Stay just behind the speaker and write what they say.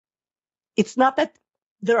It's not that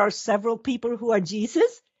there are several people who are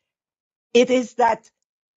Jesus. It is that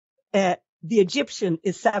the Egyptian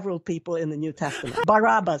is several people in the New Testament.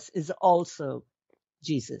 Barabbas is also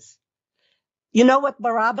Jesus. You know what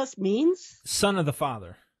Barabbas means? Son of the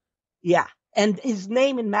Father. Yeah. And his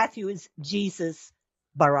name in Matthew is Jesus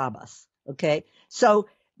Barabbas. Okay. So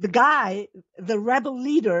the guy, the rebel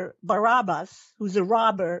leader, Barabbas, who's a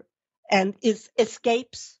robber and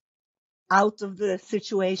escapes out of the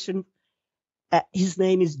situation, his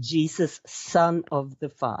name is Jesus, Son of the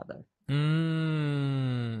Father.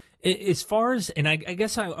 As far as, and I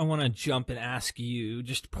guess I want to jump and ask you,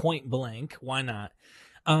 just point blank, why not?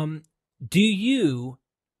 Do you,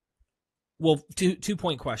 well,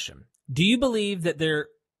 two-point question. Do you believe that there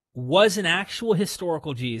was an actual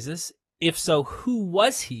historical Jesus? If so, who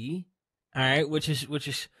was he? All right, which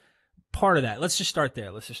is part of that. Let's just start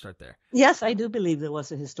there. Yes, I do believe there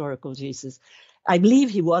was a historical Jesus. I believe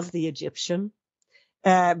he was the Egyptian,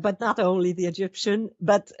 but not only the Egyptian.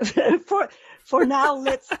 But for now,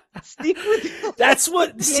 let's stick with. That's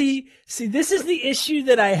what. See, this is the issue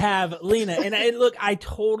that I have, Lena. And look, I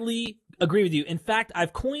totally agree with you. In fact,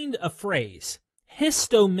 I've coined a phrase: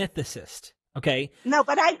 histomythicist. Okay. No,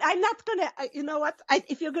 but I'm not gonna. You know what?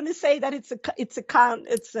 If you're gonna say that it's a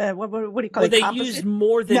what do you call it? Well, they use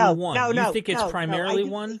more than one. No, you think it's primarily I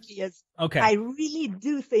one? Think he is. Okay. I really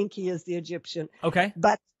do think he is the Egyptian. Okay.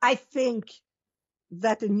 But I think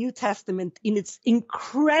that the New Testament, in its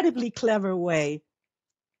incredibly clever way,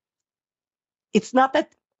 it's not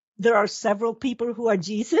that there are several people who are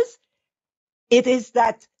Jesus. It is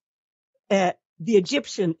that the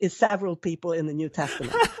Egyptian is several people in the New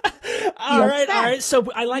Testament. All right. So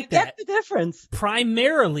I like that. Get the difference.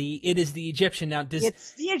 Primarily, it is the Egyptian. Now,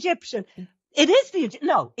 it's the Egyptian. It is the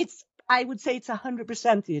no. I would say it's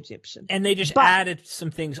 100% the Egyptian. And they just added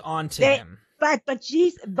some things onto him. But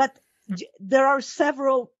there are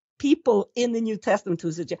several people in the New Testament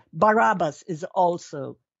who's Egyptian. Barabbas is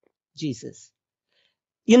also Jesus.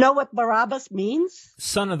 You know what Barabbas means?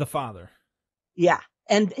 Son of the Father. Yeah.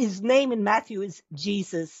 And his name in Matthew is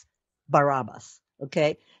Jesus Barabbas.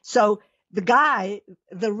 Okay. So the guy,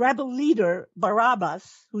 the rebel leader,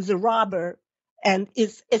 Barabbas, who's a robber and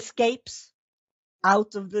escapes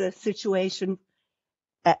out of the situation,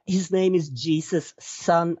 his name is Jesus,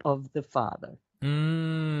 Son of the Father.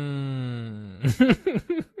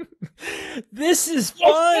 This is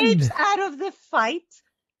fun. Escapes out of the fight,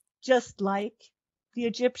 just like the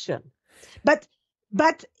Egyptian. But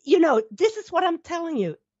you know, this is what I'm telling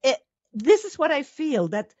you. This is what I feel,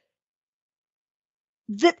 that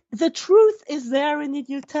the truth is there in the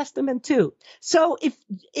New Testament too. So if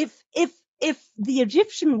the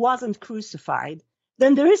Egyptian wasn't crucified,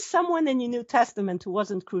 then there is someone in the New Testament who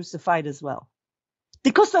wasn't crucified as well,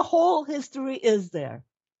 because the whole history is there.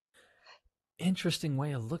 Interesting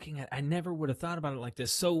way of looking at it. I never would have thought about it like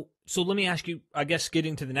this. So let me ask you, I guess,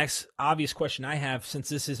 getting to the next obvious question I have, since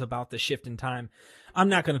this is about the shift in time. I'm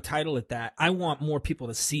not going to title it that. I want more people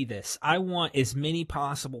to see this. I want as many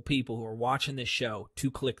possible people who are watching this show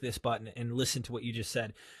to click this button and listen to what you just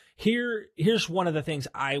said. Here's one of the things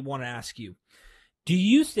I want to ask you. Do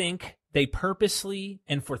you think they purposely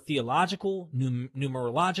and for theological,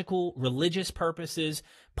 numerological, religious purposes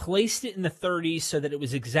placed it in the 30s so that it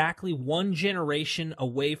was exactly one generation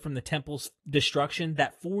away from the temple's destruction,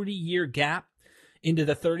 that 40-year gap into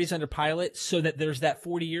the 30s under Pilate, so that there's that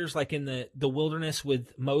 40 years like in the wilderness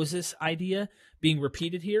with Moses idea being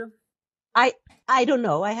repeated here? I don't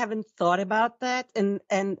know. I haven't thought about that, and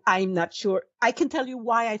I'm not sure. I can tell you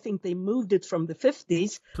why I think they moved it from the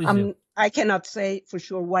 50s. Please do. I cannot say for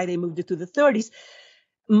sure why they moved it to the 30s.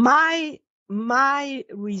 My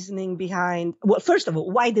reasoning behind, well, first of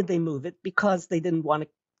all, why did they move it? Because they didn't want a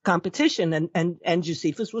competition, and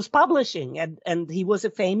Josephus was publishing, and he was a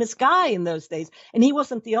famous guy in those days, and he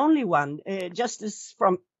wasn't the only one. Justus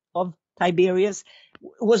of Tiberias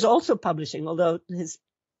was also publishing, although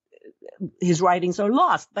his writings are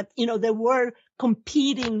lost. But, you know, there were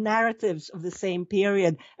competing narratives of the same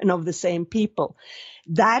period and of the same people.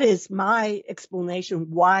 That is my explanation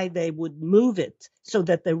why they would move it, so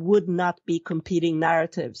that there would not be competing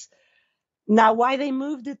narratives. Now, why they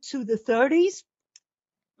moved it to the 30s?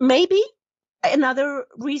 Maybe another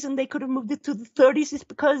reason they could have moved it to the 30s is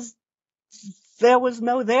because there was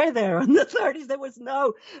no there in the 30s.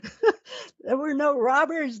 There were no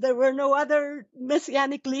robbers. There were no other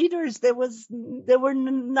messianic leaders. There were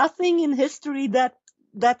nothing in history that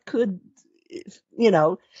could, you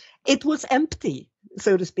know, it was empty,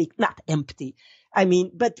 so to speak. Not empty. I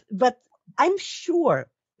mean, but I'm sure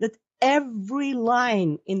that every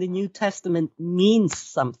line in the New Testament means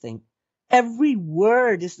something. Every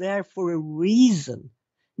word is there for a reason.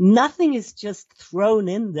 Nothing is just thrown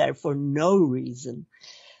in there for no reason.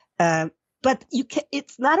 But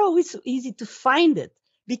it's not always so easy to find it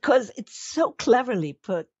because it's so cleverly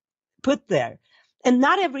put there. And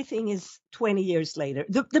not everything is 20 years later.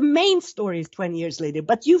 The main story is 20 years later,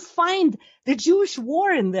 but you find the Jewish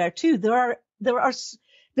war in there too. There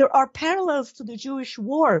are parallels to the Jewish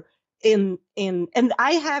war and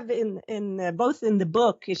I have in both in the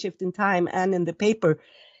book, A Shift in Time, and in the paper,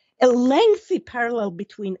 a lengthy parallel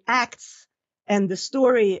between Acts and the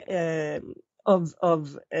story of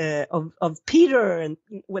Peter, and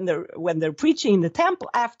when they're preaching in the temple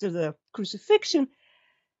after the crucifixion,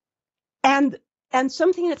 and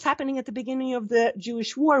something that's happening at the beginning of the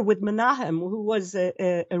Jewish war with Menahem, who was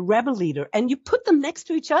a rebel leader, and you put them next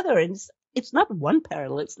to each other, and it's not one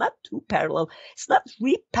parallel, it's not two parallel, it's not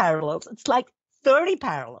three parallels, it's like 30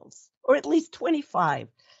 parallels, or at least 25.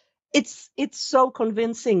 It's so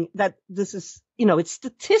convincing that this is, it's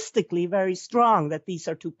statistically very strong that these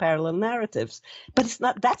are two parallel narratives, but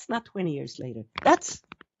that's not 20 years later. That's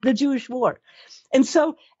the Jewish war. And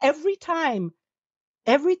so every time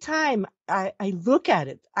I look at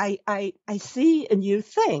it, I see a new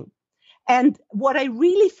thing. And what I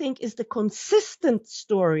really think is the consistent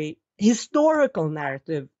story, historical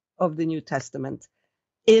narrative of the New Testament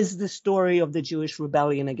is the story of the Jewish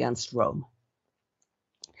rebellion against Rome.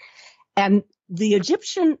 And the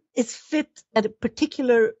Egyptian is fit at a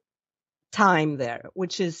particular time there,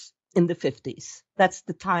 which is in the 50s. That's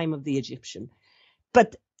the time of the Egyptian.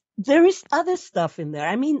 But there is other stuff in there.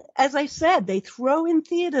 I mean, as I said, they throw in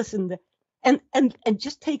Theudas and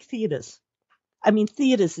just take Theudas. I mean,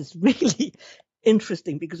 Theudas is really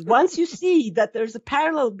interesting because once you see that there's a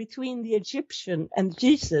parallel between the Egyptian and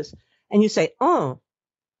Jesus, and you say, oh,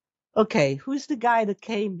 okay, who's the guy that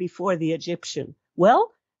came before the Egyptian?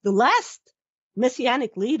 Well, the last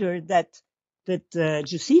messianic leader that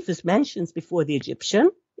Josephus mentions before the Egyptian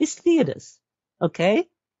is Theudas. Okay?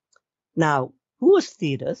 Now, who was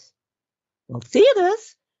Theudas? Well,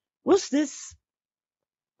 Theudas was this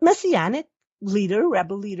messianic leader,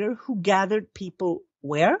 rebel leader, who gathered people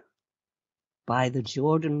where? By the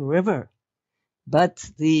Jordan River. But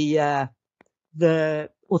the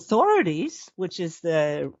authorities, which is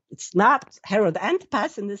it's not Herod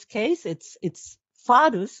Antipas in this case, it's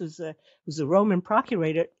Fadus, who's a Roman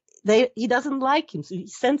procurator. He doesn't like him, so he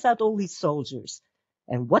sends out all these soldiers.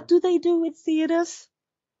 And what do they do with Theudas?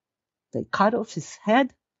 They cut off his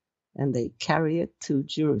head and they carry it to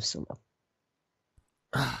Jerusalem.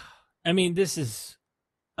 I mean, guys,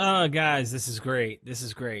 this is great. This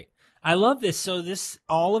is great. I love this. So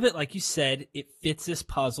all of it, like you said, it fits this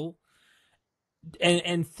puzzle.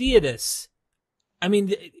 And Theudas, I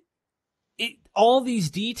mean, all these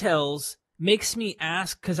details makes me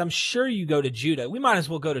ask, because I'm sure you go to Judah. We might as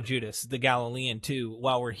well go to Judas, the Galilean, too,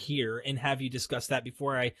 while we're here, and have you discuss that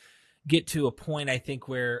before I get to a point, I think,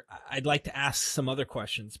 where I'd like to ask some other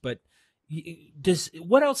questions. But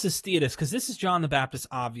what else is Theudas? Because this is John the Baptist,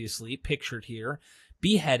 obviously, pictured here,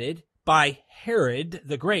 beheaded by Herod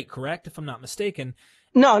the Great, correct? If I'm not mistaken.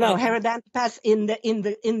 No, Herod Antipas in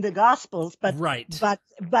the Gospels, but right. But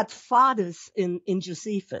Fadus in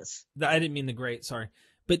Josephus. I didn't mean the Great, sorry.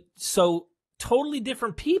 But so totally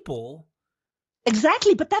different people.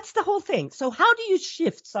 Exactly, but that's the whole thing. So how do you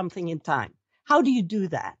shift something in time? How do you do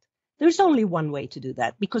that? There's only one way to do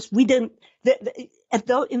that, because we didn't at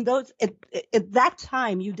that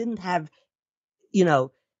time you didn't have,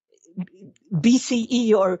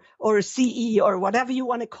 BCE or CE or whatever you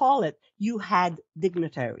want to call it. You had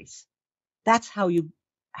dignitaries. That's how you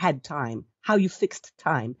had time, how you fixed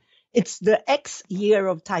time. It's the X year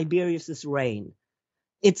of Tiberius's reign.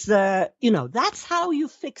 It's that's how you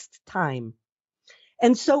fixed time.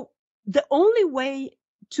 And so the only way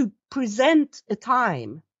to present a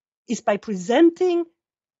time is by presenting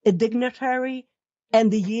a dignitary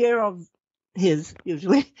and the year of his,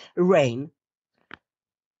 usually, reign.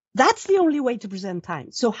 That's the only way to present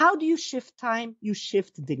time. So how do you shift time? You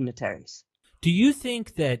shift dignitaries. Do you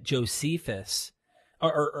think that Josephus,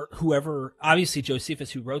 or whoever, obviously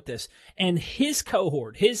Josephus who wrote this, and his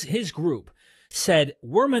cohort, his group, said,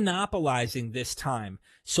 we're monopolizing this time,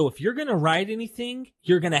 so if you're going to write anything,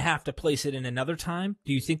 you're going to have to place it in another time?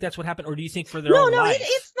 Do you think that's what happened, or do you think for their own lives? No,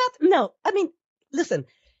 it's not. No, I mean, listen,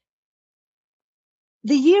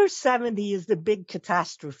 the year 70 is the big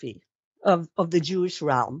catastrophe of the Jewish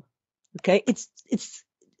realm. Okay, it's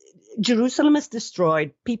Jerusalem is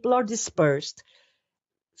destroyed. People are dispersed.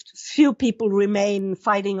 Few people remain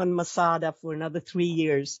fighting on Masada for another 3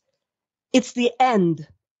 years. It's the end.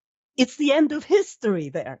 It's the end of history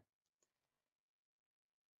there.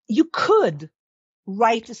 you could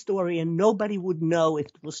write a story and nobody would know if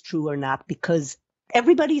it was true or not, because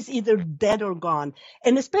everybody's either dead or gone.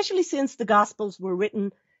 And especially since the Gospels were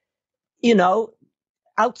written,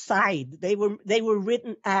 outside, they were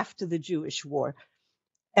written after the Jewish war,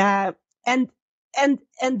 and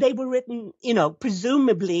they were written,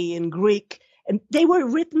 presumably in Greek, and they were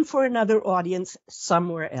written for another audience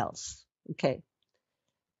somewhere else. Okay.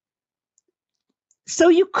 So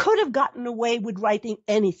you could have gotten away with writing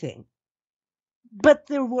anything, but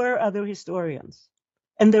there were other historians,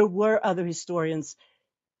 and there were other historians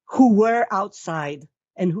who were outside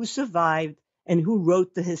and who survived and who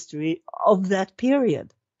wrote the history of that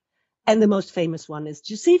period. And the most famous one is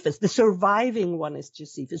Josephus. The surviving one is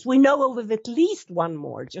Josephus. We know of at least one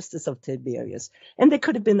more, Justus of Tiberias, and there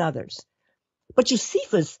could have been others. But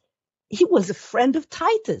Josephus, he was a friend of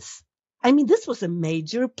Titus. I mean, this was a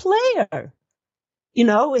major player.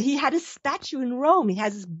 He had a statue in Rome. He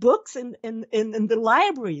has his books in the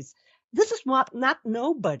libraries. This is not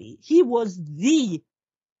nobody. He was the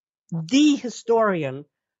historian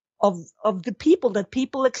of the people that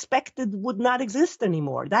people expected would not exist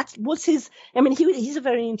anymore. That was his. I mean, he's a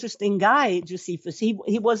very interesting guy, Josephus.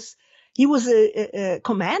 He was a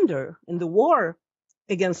commander in the war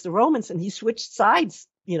against the Romans, and he switched sides.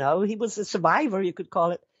 He was a survivor, you could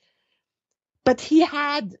call it. But he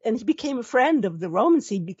became a friend of the Romans.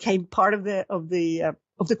 He became part of the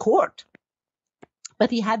court.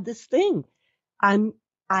 But he had this thing: I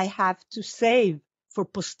have to save for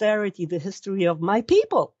posterity the history of my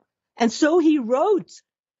people. And so he wrote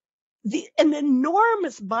an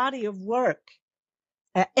enormous body of work,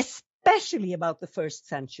 especially about the first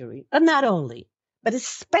century, and not only, but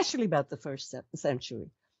especially about the first century.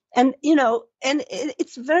 And, and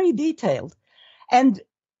it's very detailed. And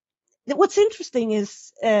what's interesting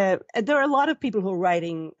is there are a lot of people who are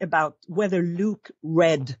writing about whether Luke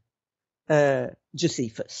read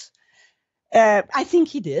Josephus. I think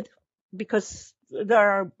he did, because there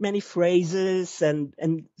are many phrases and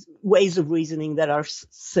ways of reasoning that are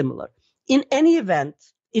similar. In any event,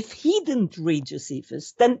 if he didn't read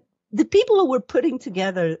Josephus, then the people who were putting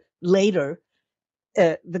together later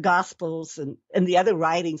the Gospels and the other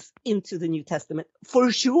writings into the New Testament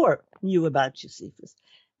for sure knew about Josephus.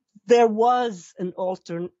 There was an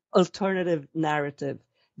alternative narrative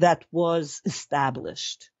that was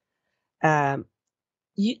established.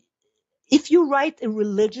 If you write a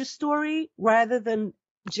religious story rather than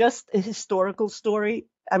just a historical story,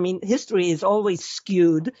 I mean, history is always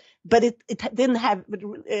skewed, but it didn't have,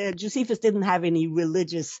 Josephus didn't have any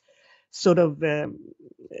religious sort of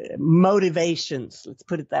motivations, let's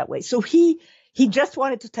put it that way. So he just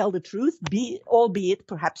wanted to tell the truth, albeit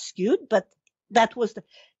perhaps skewed, but that was the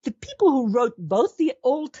people who wrote both the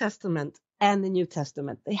Old Testament and the New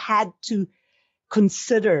Testament. They had to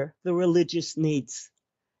consider the religious needs.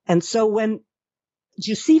 And so when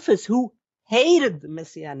Josephus, who hated the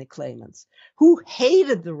Messianic claimants, who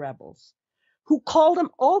hated the rebels, who called them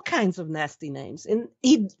all kinds of nasty names, and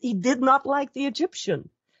he did not like the Egyptian.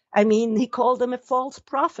 I mean, he called them a false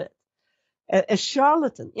prophet, a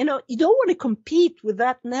charlatan. You don't want to compete with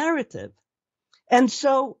that narrative. And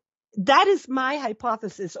so that is my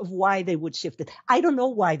hypothesis of why they would shift it. I don't know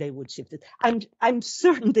why they would shift it. I'm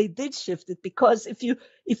certain they did shift it, because if you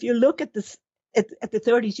look at this, at the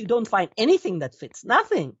 30s, you don't find anything that fits.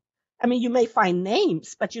 Nothing. I mean, you may find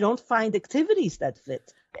names, but you don't find activities that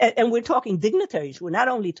fit. And we're talking dignitaries. We're not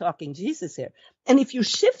only talking Jesus here. And if you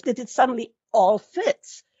shift it, it suddenly all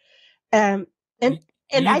fits. You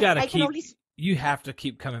have to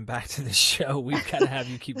keep coming back to this show. We've got to have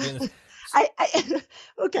you keep doing this.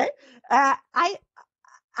 Okay.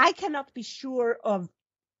 I cannot be sure of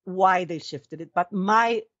why they shifted it, but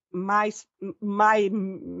my main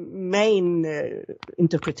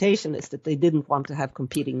interpretation is that they didn't want to have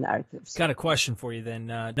competing narratives. Got a question for you then.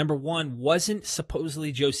 Number one, wasn't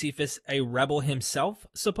supposedly Josephus a rebel himself,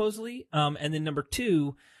 supposedly? And then number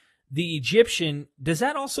two, the Egyptian, does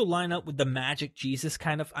that also line up with the magic Jesus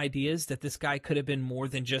kind of ideas, that this guy could have been more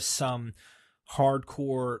than just some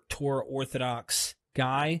hardcore Torah Orthodox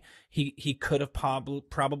guy? He could have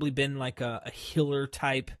probably been like a healer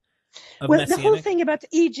type. Well, the whole thing about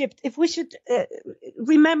Egypt, if we should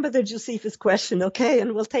remember the Josephus question, okay,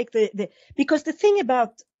 and we'll take because the thing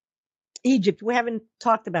about Egypt, we haven't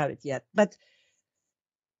talked about it yet, but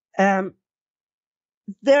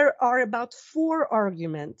there are about 4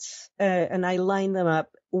 arguments, and I line them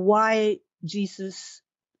up, why Jesus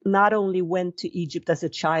not only went to Egypt as a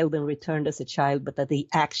child and returned as a child, but that he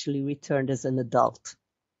actually returned as an adult,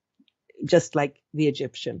 just like the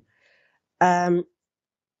Egyptian.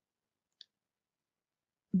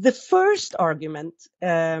 the first argument,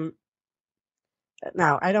 now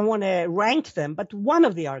I don't want to rank them, but one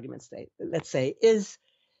of the arguments, let's say, is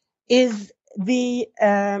the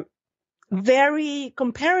very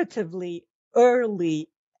comparatively early,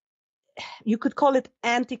 you could call it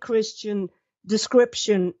anti-Christian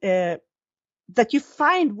description that you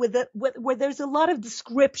find where there's a lot of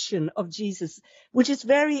description of Jesus, which is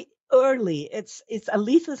very early. It's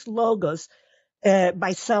Alethus Logos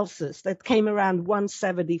by Celsus that came around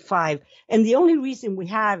 175. And the only reason we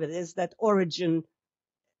have it is that Origen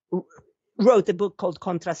wrote a book called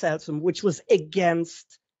Contra Celsum, which was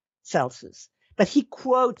against Celsus. But he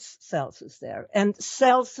quotes Celsus there, and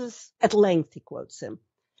Celsus at length he quotes him.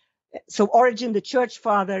 So Origen, the church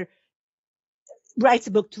father, writes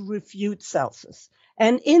a book to refute Celsus.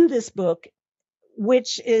 And in this book,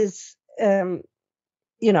 which is,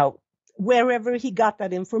 wherever he got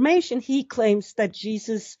that information, he claims that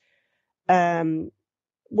Jesus came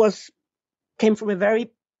from a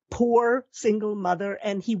very poor single mother,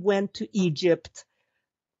 and he went to Egypt,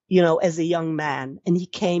 as a young man, and he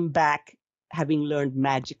came back having learned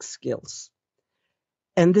magic skills.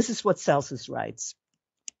 And this is what Celsus writes.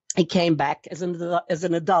 He came back as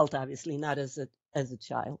an adult, obviously, not as a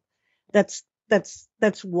child. That's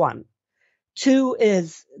one. Two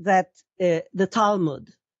is that the Talmud,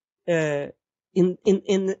 in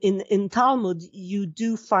Talmud, you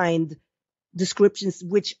do find descriptions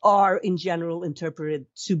which are in general interpreted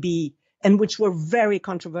to be, and which were very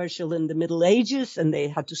controversial in the Middle Ages, and they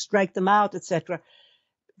had to strike them out, etc.,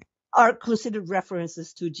 are considered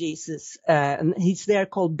references to Jesus. And he's there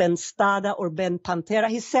called Ben Stada or Ben Pandera.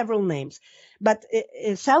 He's several names. But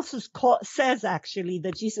Celsus says actually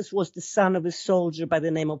that Jesus was the son of a soldier by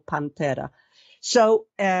the name of Pantera. So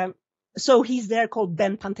he's there called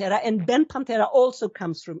Ben Pandera. And Ben Pandera also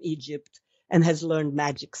comes from Egypt and has learned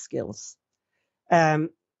magic skills.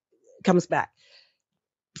 Comes back.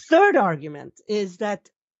 Third argument is that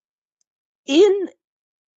in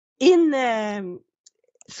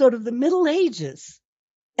sort of the Middle Ages,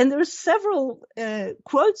 and there are several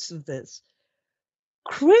quotes of this,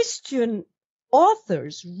 Christian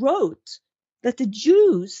authors wrote that the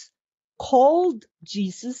Jews called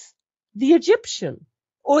Jesus the Egyptian,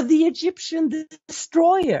 or the Egyptian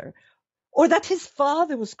destroyer, or that his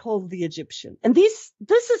father was called the Egyptian. And this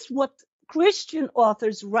is what Christian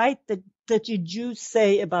authors write that you Jews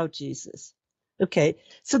say about Jesus. Okay,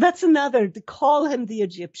 so that's another, to call him the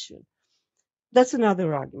Egyptian. That's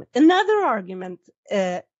another argument. Another argument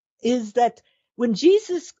is that when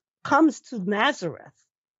Jesus comes to Nazareth,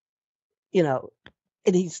 and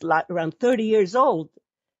he's around 30 years old,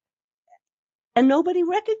 and nobody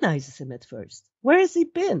recognizes him at first. Where has he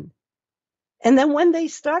been? And then when they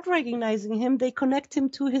start recognizing him, they connect him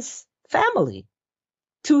to his family,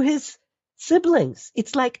 to his siblings.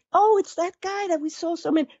 It's like, oh, it's that guy that we saw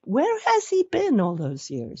so many. Where has he been all those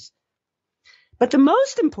years? But the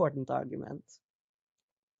most important argument,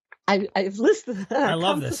 I've listed. I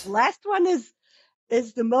love this. The last one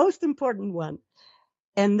is the most important one,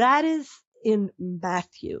 and that is in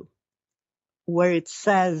Matthew, where it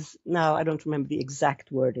says, now I don't remember the exact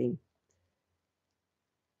wording,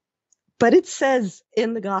 but it says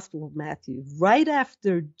in the Gospel of Matthew, right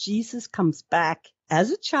after Jesus comes back as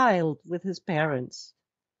a child with his parents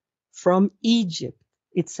from Egypt,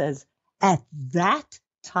 it says, at that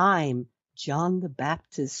time, John the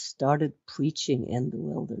Baptist started preaching in the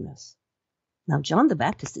wilderness. Now, John the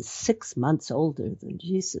Baptist is 6 months older than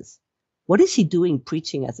Jesus. What is he doing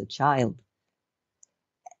preaching as a child?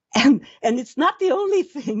 And it's not the only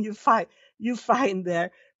thing you find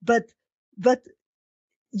there, but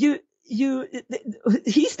he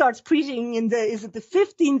starts preaching in the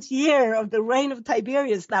 15th year of the reign of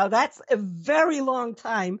Tiberius. Now, that's a very long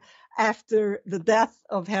time after the death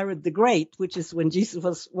of Herod the Great, which is when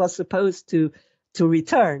Jesus was supposed to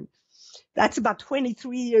return. That's about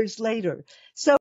 23 years later. So